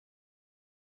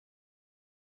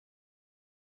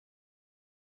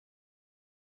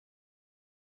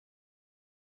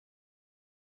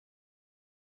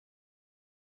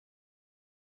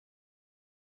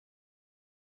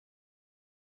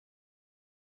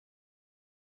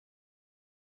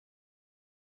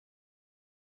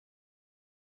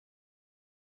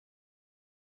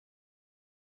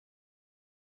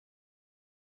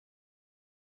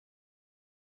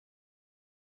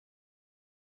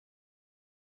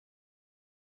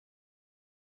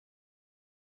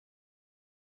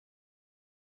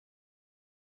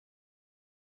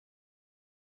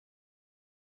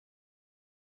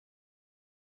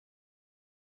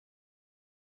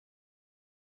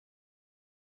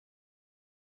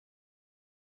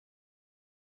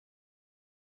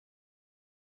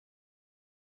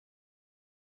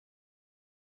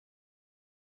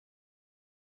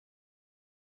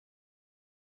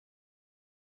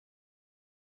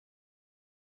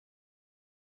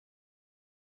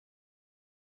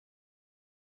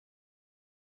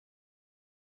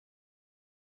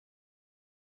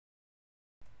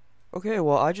Okay,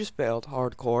 well, I just failed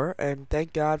hardcore, and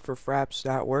thank God for Fraps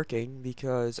not working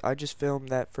because I just filmed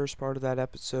that first part of that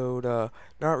episode,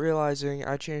 not realizing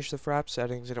I changed the Fraps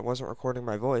settings and it wasn't recording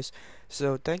my voice.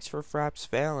 So thanks for Fraps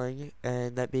failing,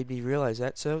 and that made me realize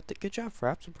that. So good job,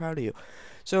 Fraps. I'm proud of you.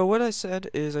 So what I said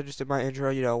is I just did my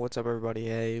intro. What's up, everybody?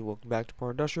 Hey, welcome back to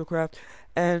Poor Industrial Craft.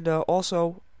 And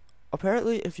also,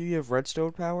 apparently, if you give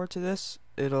redstone power to this,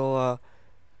 it'll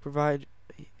provide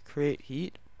create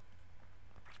heat.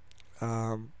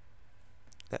 Um,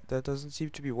 that doesn't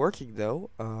seem to be working though.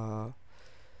 Uh,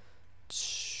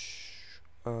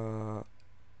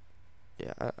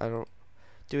 yeah, I don't.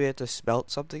 Do we have to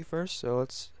smelt something first? So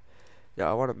let's.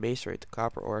 Yeah, I want to macerate the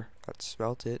copper ore, not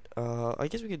smelt it. I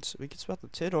guess we can smelt the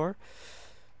tin ore.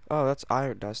 Oh, that's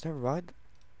iron dust. Never mind.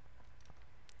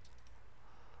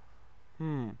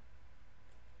 Hmm.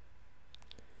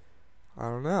 I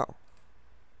don't know.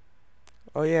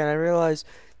 Oh yeah, and I realized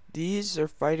these are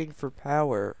fighting for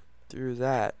power through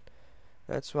that.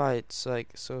 That's why it's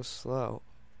like so slow.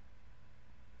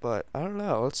 But I don't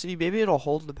know. Let's see. Maybe it'll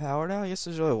hold the power now. I guess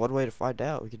there's only one way to find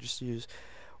out. We could just use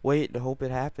wait and hope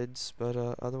it happens, but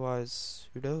otherwise,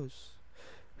 who knows?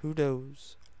 Who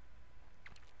knows?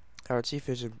 Alright, see if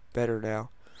it's better now.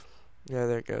 Yeah,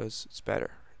 there it goes. It's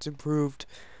better. It's improved.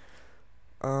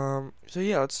 So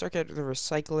yeah, let's start getting the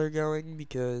recycler going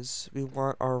because we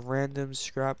want our random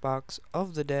scrap box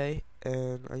of the day,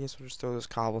 and I guess we'll just throw this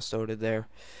cobblestone in there.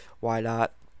 Why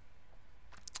not?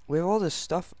 We have all this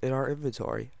stuff in our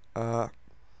inventory. Hmm.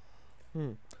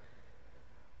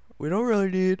 We don't really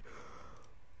need.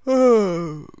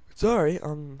 Oh, sorry,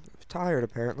 I'm tired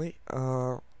apparently.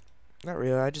 Not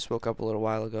really. I just woke up a little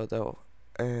while ago though,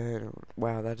 and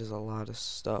wow, that is a lot of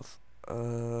stuff.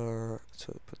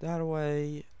 So put that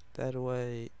away, that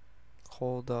away.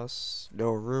 Hold us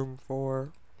no room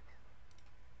for.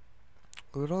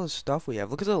 Look at all the stuff we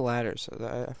have. Look at the ladders.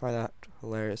 I find that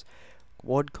hilarious.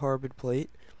 One carbon plate.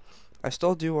 I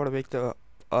still do want to make the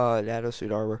nano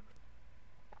suit armor.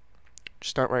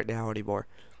 Just not right now anymore.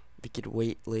 We could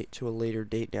wait late to a later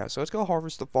date now. So let's go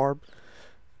harvest the farm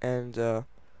and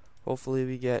hopefully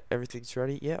we get everything's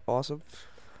ready. Yeah, awesome.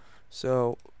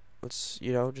 So let's,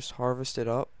 just harvest it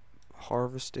up.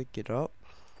 Harvesting it up.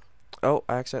 Oh,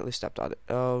 I accidentally stepped on it.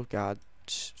 Oh god.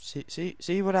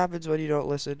 See what happens when you don't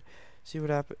listen. See what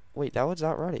happened. Wait, that one's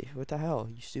not ready. What the hell?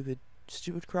 You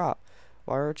stupid crop.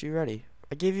 Why aren't you ready?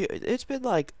 I gave you. It's been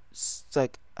like, I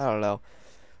don't know,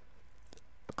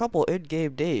 a couple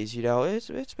in-game days.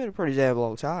 It's been a pretty damn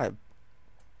long time.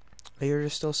 You're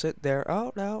just still sitting there.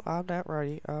 Oh no, I'm not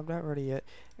ready. I'm not ready yet.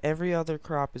 Every other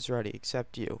crop is ready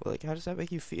except you. Like, how does that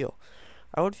make you feel?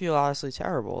 I would feel honestly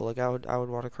terrible. Like, I would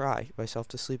want to cry myself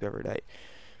to sleep every night.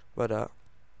 But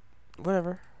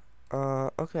whatever.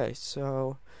 Okay,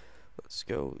 so let's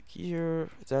go here.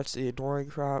 That's the adoring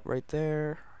crop right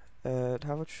there. And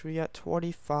how much we got?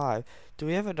 25. Do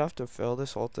we have enough to fill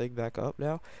this whole thing back up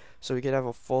now? So we can have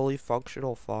a fully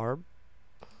functional farm?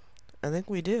 I think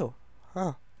we do.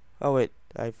 Huh. Oh wait,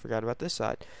 I forgot about this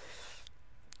side.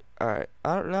 Alright,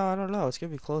 I don't know. It's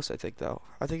gonna be close, I think, though.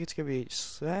 I think it's gonna be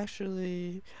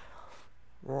actually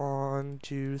 1,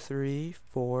 2, 3,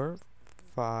 4,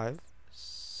 5,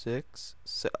 6,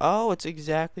 Oh, it's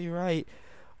exactly right.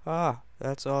 Ah,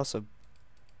 that's awesome.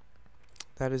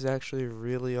 That is actually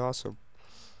really awesome.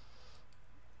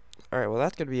 Alright, well,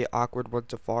 that's gonna be an awkward one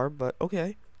to farm, but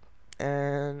okay.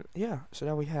 And yeah, so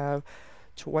now we have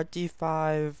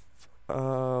 25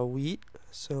 wheat.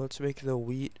 So let's make the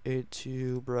wheat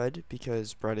into bread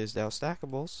because bread is now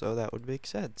stackable, so that would make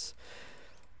sense.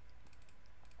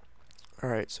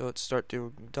 Alright, so let's start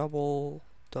doing double,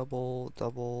 double,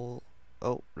 double.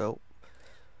 Oh, no.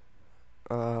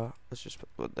 Let's just put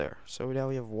one there. So now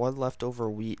we have one leftover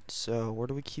wheat. So where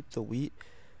do we keep the wheat?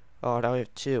 Oh, now we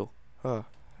have two. Huh.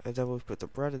 And then we put the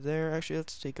bread in there. Actually,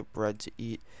 let's take a bread to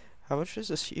eat. How much does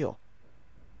this heal?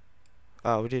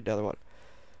 Oh, we need another one.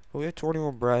 But we have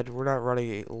 21 bread. We're not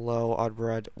running low on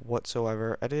bread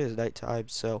whatsoever. And it is nighttime,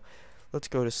 so let's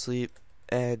go to sleep.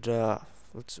 And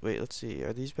let's see.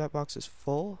 Are these bat boxes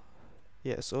full?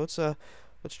 Yeah, so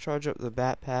let's charge up the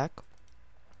backpack.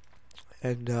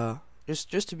 And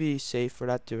just to be safe, we're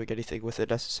not doing anything with it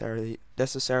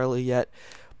necessarily yet.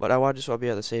 But I just want to be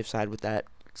on the safe side with that.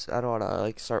 So I don't want to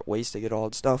like start wasting it all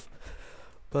and stuff.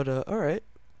 But all right.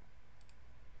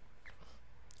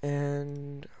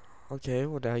 And okay,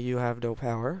 well now you have no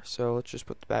power, so let's just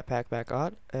put the backpack back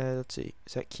on. And let's see,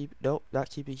 is that keep? Nope,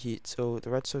 not keeping heat. So the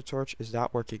redstone torch is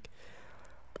not working.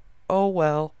 Oh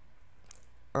well.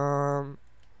 Um.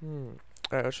 Hmm.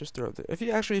 Alright, let's just throw it. If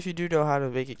you do know how to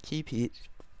make it keep heat,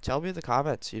 tell me in the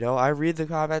comments. You know, I read the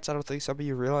comments. I don't think some of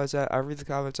you realize that. I read the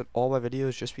comments on all my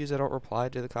videos. Just because I don't reply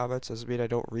to the comments doesn't mean I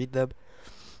don't read them.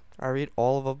 I read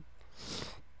all of them.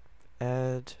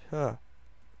 And,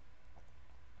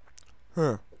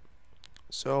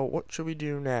 So, what should we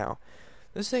do now?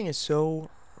 This thing is so...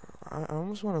 I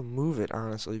almost want to move it,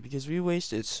 honestly, because we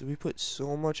put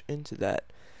so much into that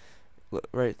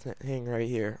thing right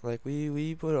here. Like,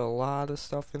 we put a lot of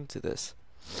stuff into this.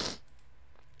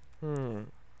 I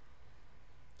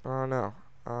don't know.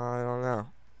 I don't know.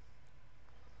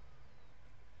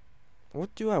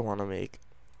 What do I want to make?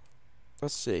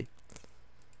 Let's see.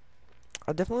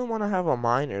 I definitely want to have a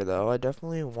miner, though. I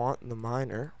definitely want the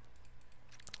miner.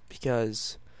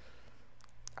 Because,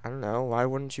 I don't know, why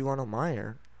wouldn't you want a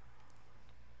miner?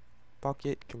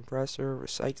 Bucket, compressor,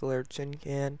 recycler, tin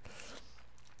can.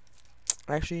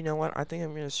 Actually, you know what? I think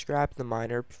I'm going to scrap the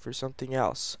miner for something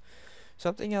else.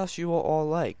 Something else you will all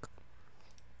like.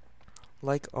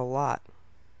 Like a lot.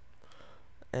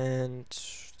 And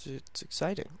it's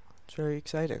exciting. It's very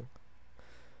exciting.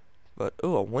 But,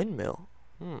 ooh, a windmill.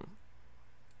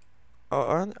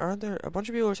 Oh, aren't there... A bunch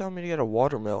of people are telling me to get a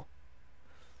water mill.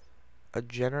 A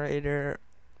generator.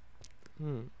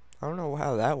 I don't know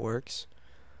how that works.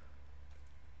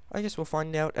 I guess we'll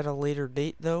find out at a later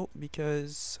date, though,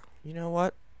 because, you know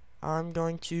what? I'm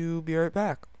going to be right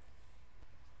back.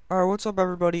 Alright, what's up,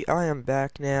 everybody? I am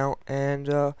back now, and,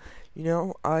 you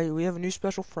know, we have a new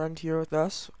special friend here with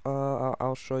us.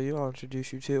 I'll show you. I'll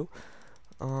introduce you to.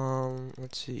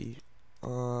 Let's see.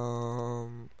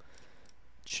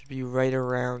 Should be right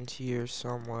around here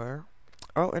somewhere.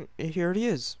 Oh, and here it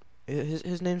is.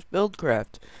 His name's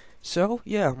Buildcraft. So,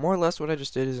 yeah, more or less what I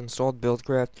just did is installed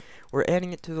Buildcraft. We're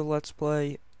adding it to the Let's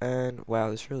Play, and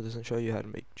wow, this really doesn't show you how to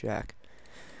make Jack.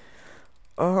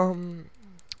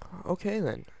 Okay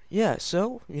then. Yeah,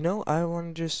 so, you know, I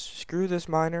want to just screw this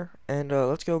miner, and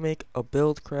let's go make a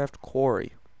Buildcraft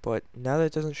quarry. But now that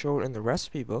it doesn't show it in the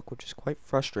recipe book, which is quite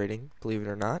frustrating, believe it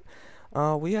or not,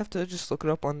 we have to just look it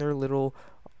up on their little,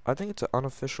 I think it's an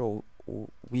unofficial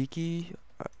wiki.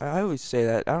 I always say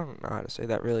that. I don't know how to say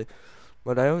that really,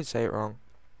 but I always say it wrong.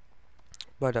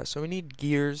 But so we need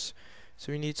gears.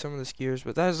 So we need some of this gears,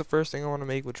 but that is the first thing I want to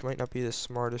make, which might not be the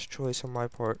smartest choice on my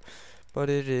part, but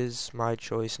it is my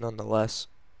choice nonetheless.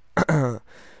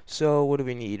 So what do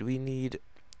we need? We need,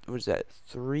 what is that?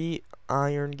 3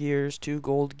 iron gears, 2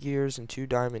 gold gears, and 2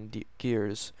 diamond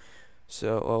gears.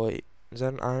 So, oh wait, is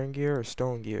that an iron gear or a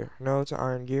stone gear? No, it's an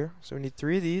iron gear. So we need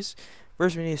 3 of these.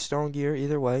 First we need a stone gear,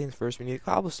 either way, and first we need a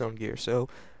cobblestone gear. So,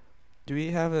 do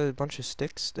we have a bunch of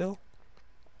sticks still?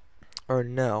 Or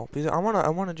no? Because I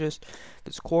wanna just,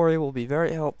 this quarry will be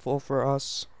very helpful for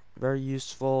us, very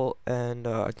useful, and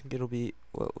I think it'll be,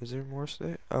 what, was there more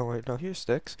sticks? Oh wait, no, here's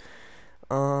sticks.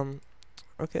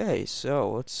 Okay,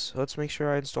 so let's make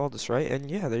sure I installed this right, and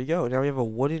yeah, there you go. Now we have a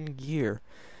wooden gear.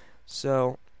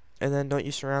 So, and then don't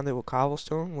you surround it with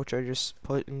cobblestone, which I just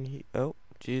put in. Oh,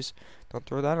 jeez, don't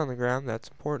throw that on the ground. That's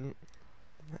important.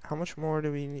 How much more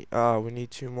do we need? We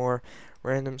need 2 more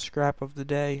random scrap of the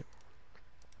day.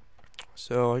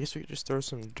 So I guess we could just throw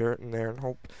some dirt in there and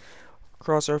hope,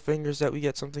 cross our fingers that we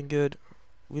get something good.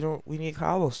 We need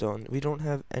cobblestone. We don't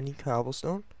have any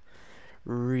cobblestone.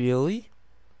 Really?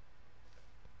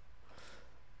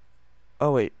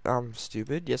 Oh wait, I'm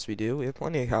stupid. Yes, we do. We have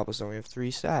plenty of cobblestone. We have 3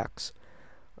 stacks.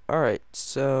 Alright,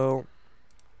 so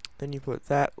then you put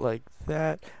that like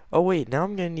that. Oh wait, now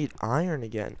I'm gonna need iron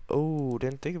again. Oh,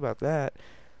 didn't think about that.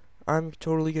 I'm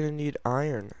totally gonna need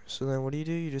iron. So then what do?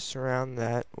 You just surround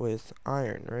that with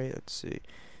iron, right? Let's see.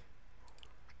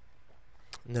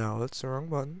 No, that's the wrong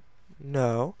button.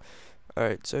 No.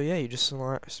 Alright, so yeah, you just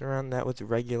surround that with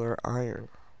regular iron.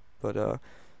 But,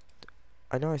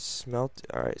 I know I smelt.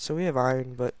 Alright, so we have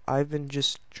iron, but I've been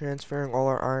just transferring all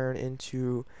our iron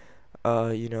into,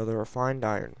 you know, the refined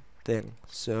iron thing.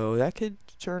 So that could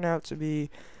turn out to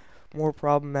be more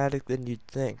problematic than you'd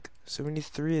think. So we need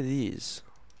 3 of these.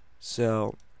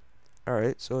 So,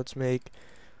 alright, so let's make,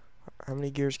 how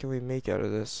many gears can we make out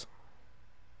of this?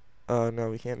 No,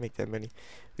 we can't make that many.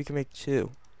 We can make 2.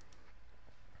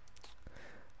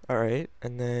 Alright,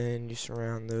 and then you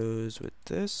surround those with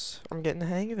this. I'm getting the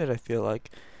hang of it, I feel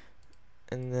like.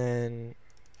 And then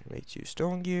make 2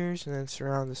 stone gears, and then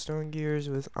surround the stone gears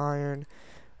with iron.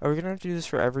 Are we gonna have to do this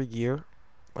for every gear?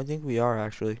 I think we are,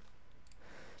 actually.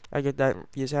 I get that,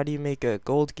 because how do you make a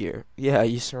gold gear? Yeah,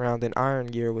 you surround an iron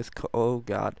gear with, oh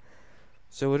god.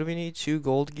 So what do we need? 2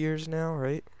 gold gears now,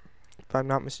 right? If I'm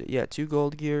not mistaken, yeah, 2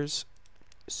 gold gears.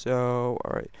 So,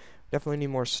 alright, definitely need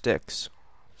more sticks.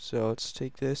 So let's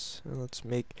take this, and let's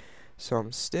make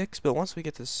some sticks. But once we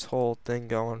get this whole thing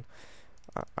going,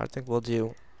 I think we'll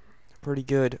do pretty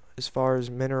good as far as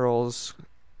mineral,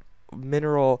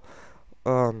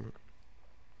 um,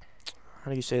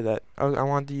 how do you say that? I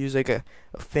wanted to use like a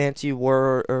fancy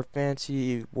word or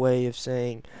fancy way of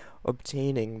saying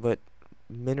obtaining, but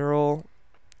mineral,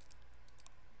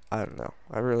 I don't know.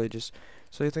 I really just,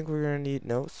 so I think we're gonna need,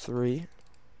 no, 3.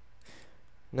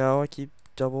 No, I keep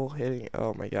double hitting.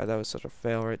 Oh my god, that was such a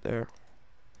fail right there.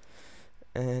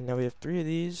 And now we have 3 of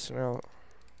these. Now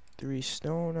 3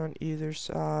 stone on either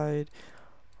side.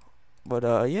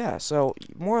 But yeah, so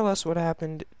more or less what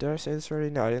happened, did I say this already?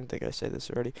 No, I didn't think I said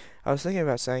this already. I was thinking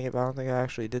about saying it, but I don't think I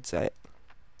actually did say it.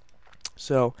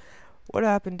 So, what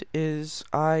happened is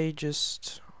I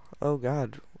just, oh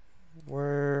god,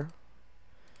 we're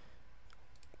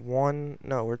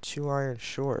we're 2 iron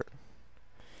short.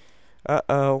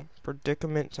 Uh-oh,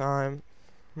 predicament time.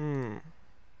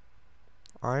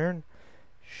 Iron?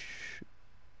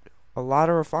 A lot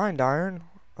of refined iron.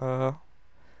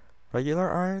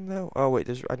 Regular iron though? Oh wait,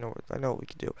 I know what we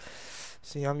can do.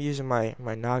 See, I'm using my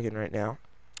noggin right now.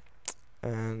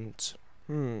 And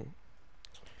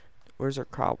where's our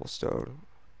cobblestone?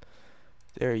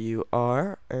 There you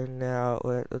are. And now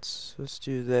let's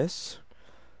do this.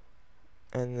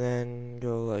 And then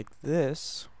go like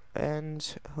this.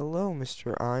 And hello,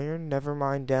 Mr. Iron. Never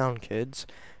mind down, kids.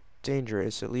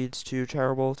 Dangerous. It leads to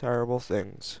terrible, terrible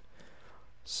things.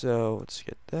 So let's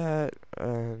get that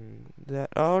and that.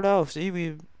 Oh no! See,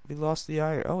 we lost the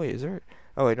iron. Oh wait, is there?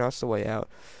 Oh wait, no, that's the way out.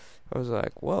 I was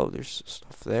like, whoa, there's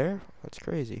stuff there. That's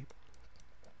crazy.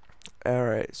 All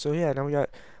right, so yeah, now we got.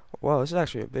 Wow, this is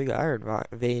actually a big iron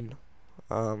vein.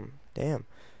 Damn,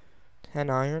 10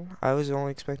 iron. I was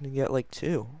only expecting to get like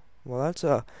 2. Well, that's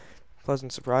a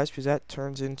pleasant surprise because that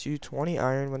turns into 20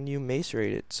 iron when you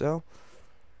macerate it. So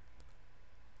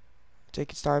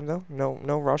take its time though.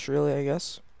 No rush really, I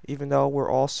guess. Even though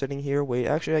we're all sitting here, wait.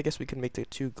 Actually, I guess we can make the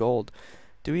 2 gold.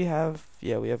 Do we have?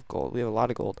 Yeah, we have gold. We have a lot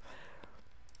of gold.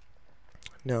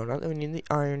 No, not that we need the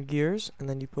iron gears, and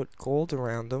then you put gold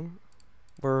around them.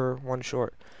 We're 1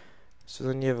 short. So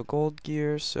then you have a gold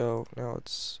gear. So now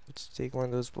let's take one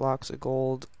of those blocks of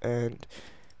gold and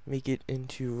make it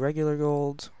into regular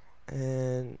gold,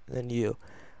 and then you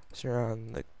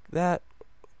surround that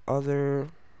other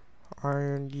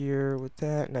iron gear with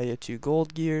that. Now you have 2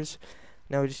 gold gears.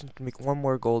 Now we just need to make 1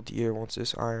 more gold gear once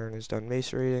this iron is done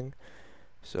macerating.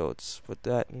 So let's put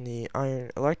that in the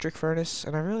iron electric furnace,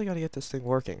 and I really got to get this thing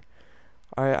working.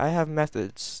 I have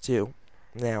methods too.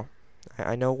 Now,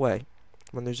 I know a way.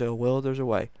 When there's a will, there's a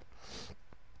way.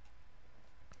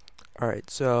 Alright,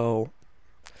 so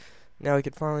now we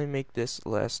can finally make this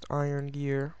last iron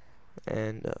gear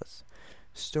and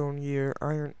stone gear,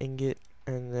 iron ingot,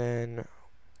 and then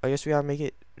I guess we gotta make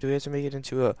it. Do we have to make it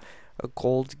into a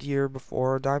gold gear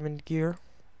before a diamond gear?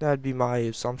 That'd be my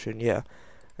assumption, yeah.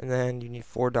 And then you need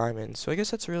 4 diamonds. So I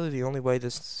guess that's really the only way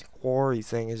this quarry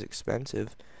thing is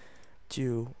expensive,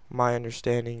 to my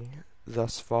understanding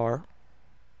thus far.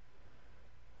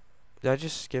 Did I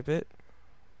just skip it?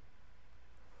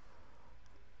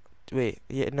 Wait,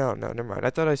 yeah, no, never mind. I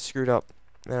thought I screwed up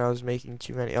and I was making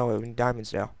too many. Oh, we need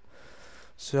diamonds now.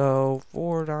 So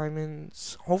 4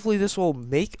 diamonds. Hopefully this will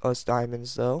make us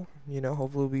diamonds though. You know,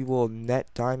 hopefully we will net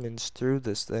diamonds through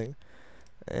this thing.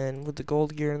 And with the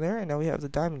gold gear in there, and now we have the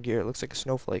diamond gear. It looks like a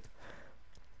snowflake.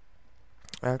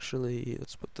 Actually,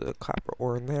 let's put the copper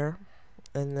ore in there.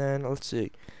 And then, let's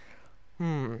see.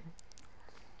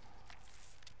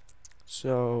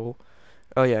 So,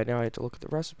 oh yeah, now I have to look at the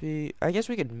recipe. I guess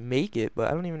we could make it, but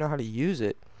I don't even know how to use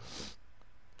it.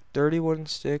 30 wooden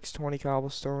sticks, 20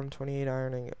 cobblestone, 28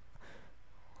 ironing.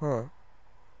 Huh.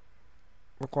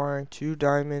 Requiring 2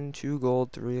 diamond, 2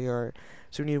 gold, 3 iron.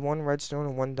 So we need 1 redstone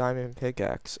and 1 diamond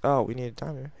pickaxe. Oh, we need a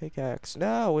diamond pickaxe.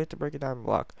 No, we have to break a diamond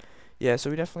block. Yeah, so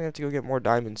we definitely have to go get more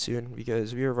diamonds soon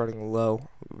because we are running low,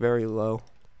 very low.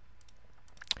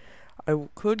 I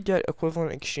could get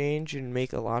equivalent exchange and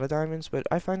make a lot of diamonds, but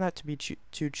I find that to be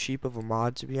too cheap of a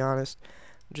mod, to be honest.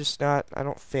 I'm just not, I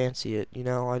don't fancy it, you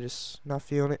know, I just not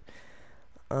feeling it.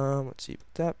 Let's see,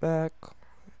 put that back,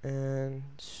 and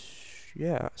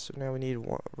yeah, so now we need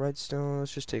 1 redstone.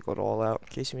 Let's just take it all out in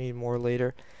case we need more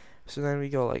later. So then we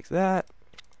go like that.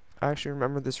 I actually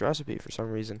remember this recipe for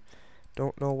some reason.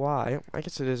 Don't know why. I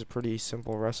guess it is a pretty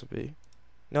simple recipe.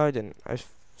 No, I didn't. I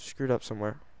screwed up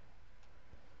somewhere.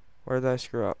 Where did I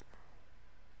screw up?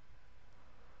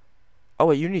 Oh,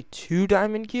 wait, you need 2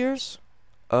 diamond gears?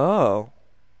 Oh.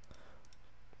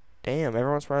 Damn,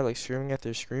 everyone's probably like screaming at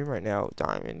their screen right now.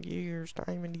 Diamond gears,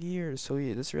 diamond gears. So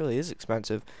yeah, this really is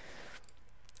expensive.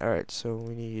 Alright, so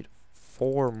we need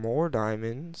 4 more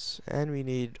diamonds. And we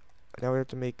need, now we have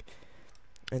to make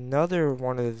another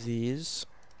one of these.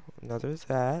 another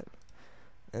that,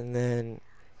 and then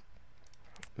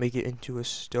make it into a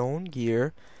stone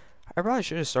gear. I probably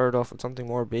should have started off with something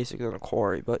more basic than a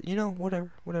quarry, but you know,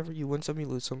 whatever. You win some, you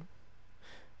lose some.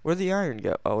 Where'd the iron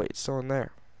go? Oh wait, it's still in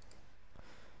there.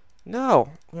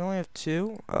 No, we only have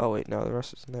two. Oh wait, no, the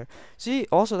rest is in there. See,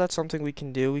 also that's something we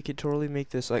can do. We could totally make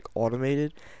this like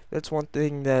automated. That's one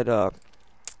thing that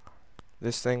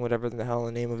this thing, whatever the hell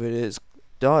the name of it is,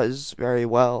 does very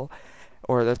well.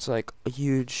 Or that's like a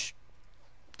huge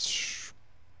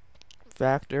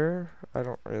factor. I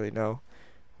don't really know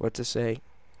what to say.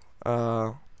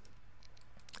 It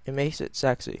makes it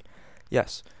sexy.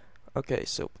 Yes. Okay,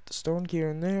 so put the stone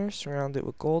gear in there, surround it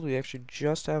with gold. We actually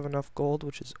just have enough gold,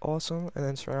 which is awesome. And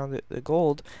then surround the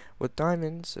gold with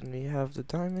diamonds, and we have the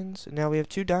diamonds. And now we have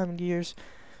 2 diamond gears.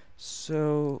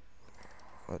 So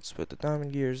let's put the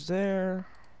diamond gears there,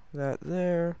 that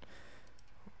there,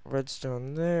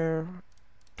 redstone there,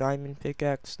 diamond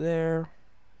pickaxe there.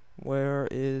 Where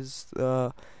is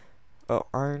the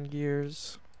iron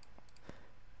gears?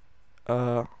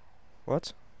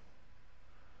 What?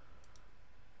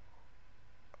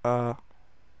 I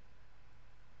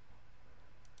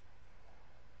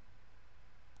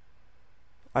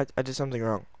did something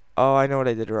wrong. Oh, I know what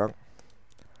I did wrong.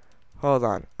 Hold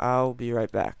on, I'll be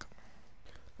right back.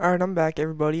 Alright, I'm back,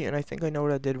 everybody, and I think I know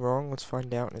what I did wrong. Let's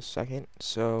find out in a second,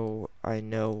 so I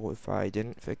know if I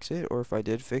didn't fix it, or if I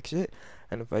did fix it.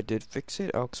 And if I did fix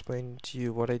it, I'll explain to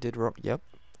you what I did wrong. Yep.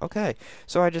 Okay,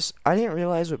 so I didn't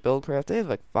realize with Buildcraft, they have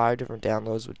like 5 different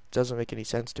downloads, which doesn't make any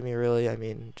sense to me, really. I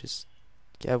mean, just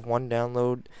have one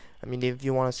download. I mean, if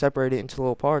you want to separate it into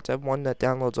little parts, I have one that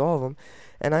downloads all of them.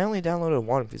 And I only downloaded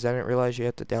one because I didn't realize you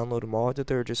had to download them all. I thought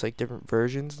they were just like different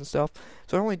versions and stuff.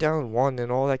 So I only downloaded one,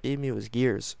 and all that gave me was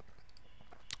gears.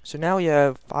 So now we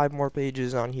have 5 more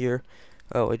pages on here.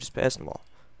 Oh, I just passed them all.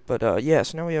 But yeah,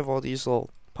 so now we have all these little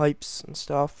pipes and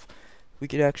stuff. We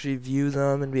could actually view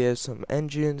them, and we have some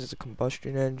engines. It's a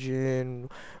combustion engine,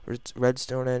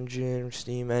 redstone engine,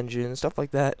 steam engine, stuff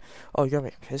like that. Oh, you gotta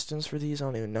make pistons for these? I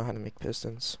don't even know how to make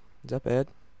pistons. Is that bad?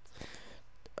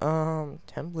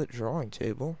 Template drawing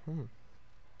table.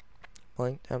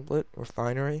 Blank template,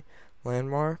 refinery,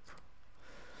 landmark.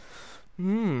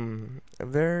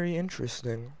 Very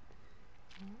interesting.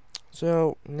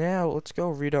 So now let's go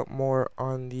read up more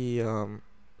on the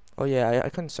oh yeah, I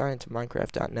couldn't sign into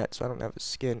Minecraft.net, so I don't have a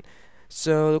skin.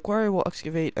 So the quarry will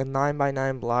excavate a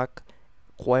 9x9 block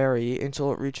quarry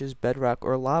until it reaches bedrock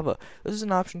or lava. This is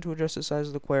an option to adjust the size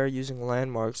of the quarry using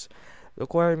landmarks. The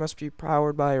quarry must be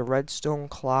powered by a redstone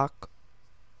clock,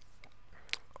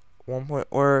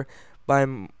 or by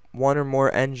one or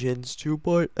more engines,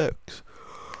 2.x.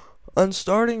 On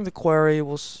starting the quarry,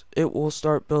 it will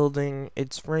start building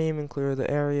its frame and clear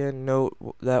the area. Note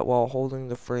that while holding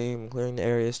the frame and clearing the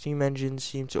area, steam engines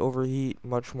seem to overheat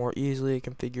much more easily. A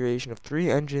configuration of 3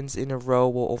 engines in a row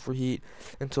will overheat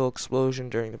until explosion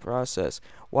during the process.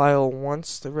 While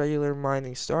once the regular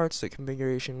mining starts, the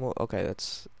configuration will... Okay,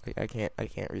 that's... I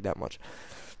can't read that much.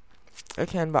 I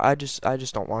can, but I just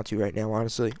don't want to right now,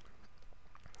 honestly.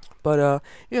 But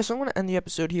yeah, so I'm gonna end the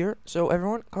episode here. So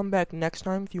everyone, come back next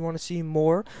time if you want to see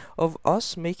more of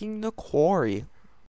us making the quarry.